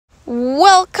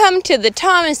Welcome to the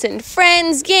Thomas and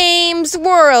Friends Games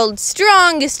World's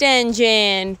Strongest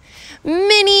Engine.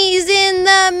 Minis in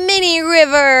the Mini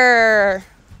River.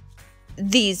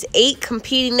 These 8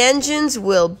 competing engines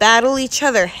will battle each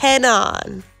other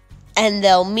head-on. And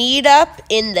they'll meet up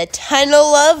in the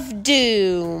Tunnel of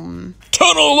Doom.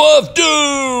 Tunnel of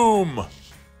Doom!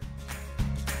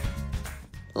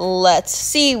 Let's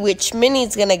see which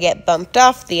Mini's gonna get bumped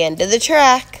off the end of the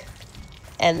track.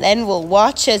 And then we'll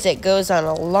watch as it goes on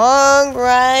a long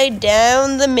ride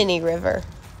down the Mini River.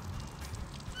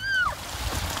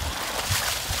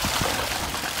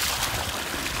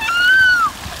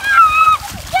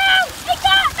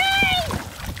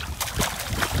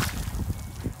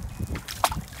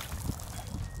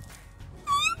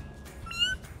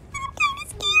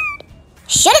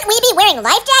 Shouldn't we be wearing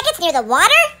life jackets near the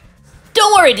water?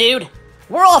 Don't worry, dude.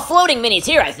 We're all floating minis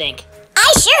here, I think.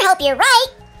 I sure hope you're right.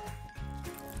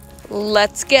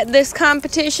 Let's get this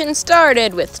competition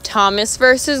started with Thomas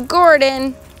versus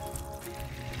Gordon.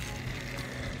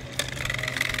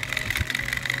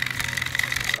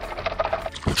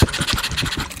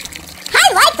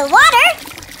 I like the water.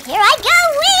 Here I go.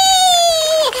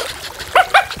 Whee!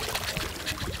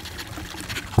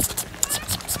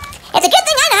 It's a good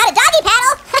thing I know how to doggy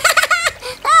paddle.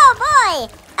 Oh boy.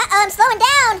 Uh-oh, I'm slowing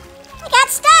down. I got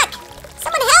stuck.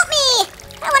 Someone help me.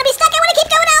 I don't want to be stuck. I want to keep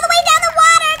going all the way down the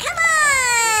water. Come on.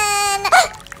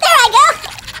 There I go.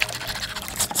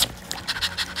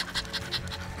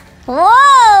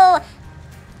 Whoa.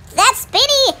 That's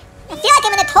speedy. I feel like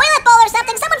I'm in a toilet bowl or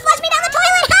something. Someone flush me down the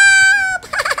toilet. Help.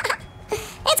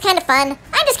 It's kind of fun.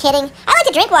 I'm just kidding. I like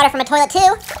to drink water from a toilet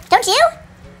too. Don't you?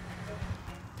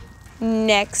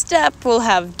 Next up, we'll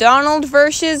have Donald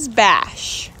versus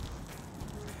Bash.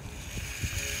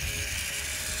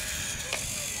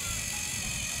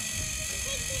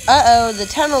 Uh-oh, the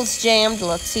tunnel's jammed.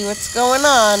 Let's see what's going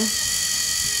on.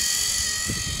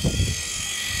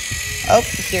 Oh,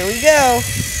 here we go.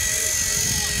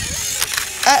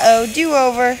 Uh-oh,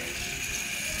 do-over.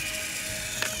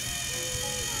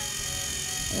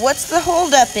 What's the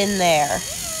holdup in there?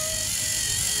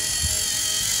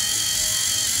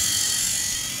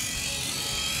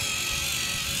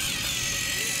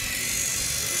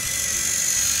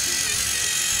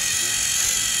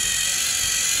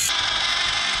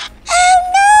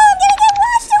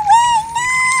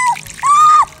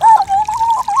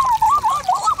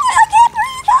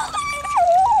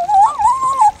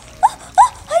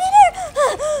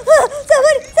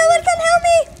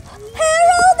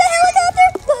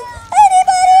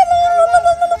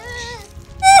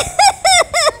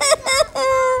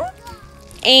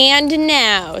 And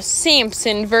now,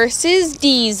 Samson versus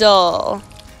Diesel.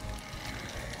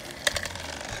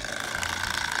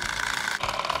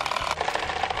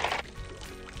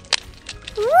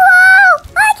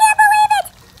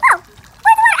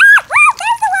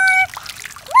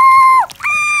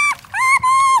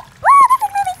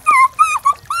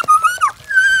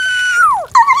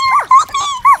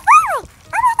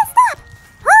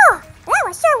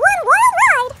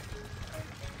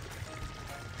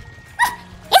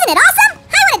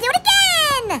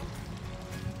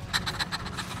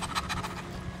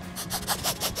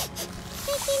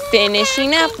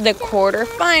 Finishing up the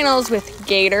quarterfinals with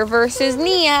Gator versus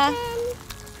Nia.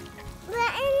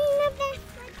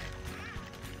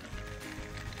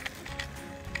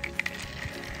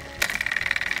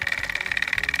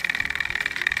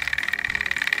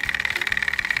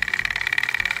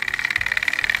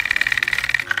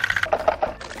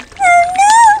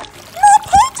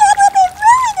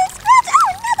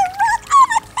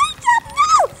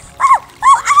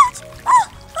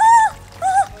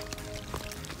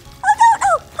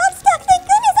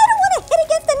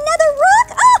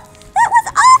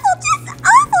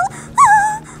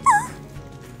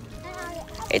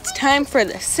 It's time for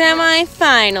the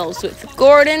semi-finals with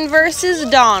Gordon versus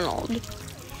Donald.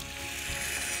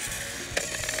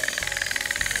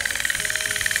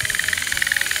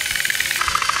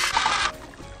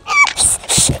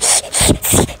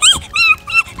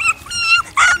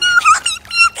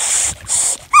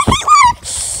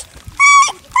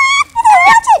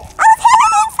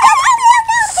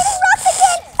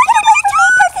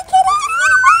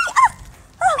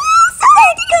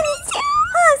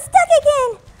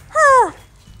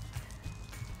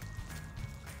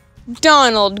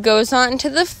 Donald goes on to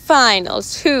the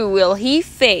finals. Who will he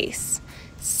face?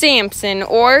 Samson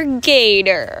or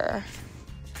Gator?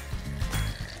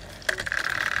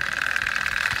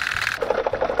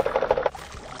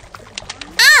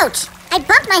 Ouch! I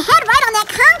bumped my head right on that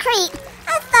concrete.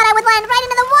 I thought I would land right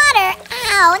into the water.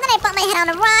 Ow, and then I bumped my head on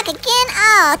a rock again.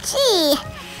 Oh, gee.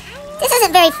 This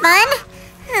isn't very fun.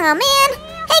 Oh, man.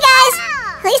 Hey, guys.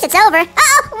 At least it's over.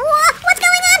 Uh-oh. Whoa, what's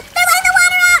going on? They're letting the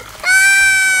water out.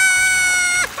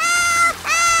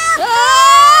 Help!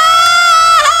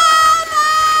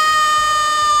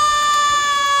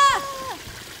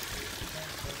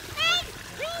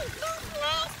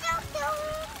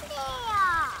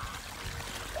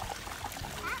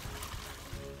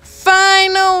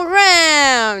 Final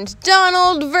round,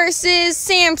 Donald versus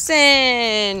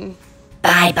Samson.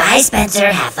 Bye-bye,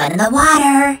 Spencer. Have fun in the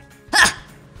water.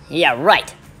 Yeah,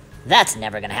 right. That's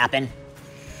never gonna happen.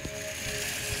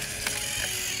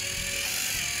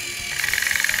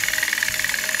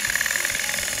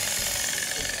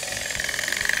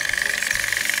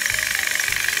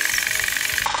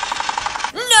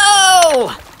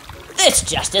 No! This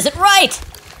just isn't right.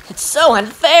 It's so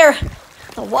unfair.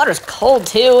 The water's cold,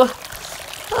 too.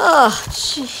 Oh,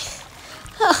 jeez.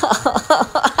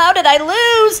 How did I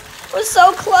lose? I was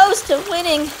so close to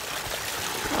winning.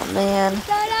 Oh, man.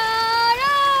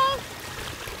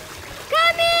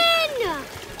 Come in!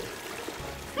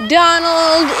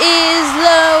 Donald is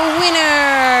the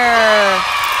winner.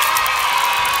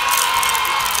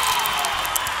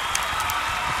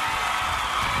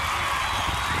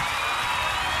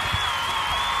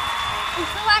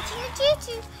 Thanks for watching the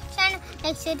YouTube channel.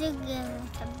 Make sure to give us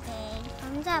a big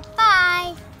thumbs up.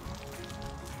 Bye!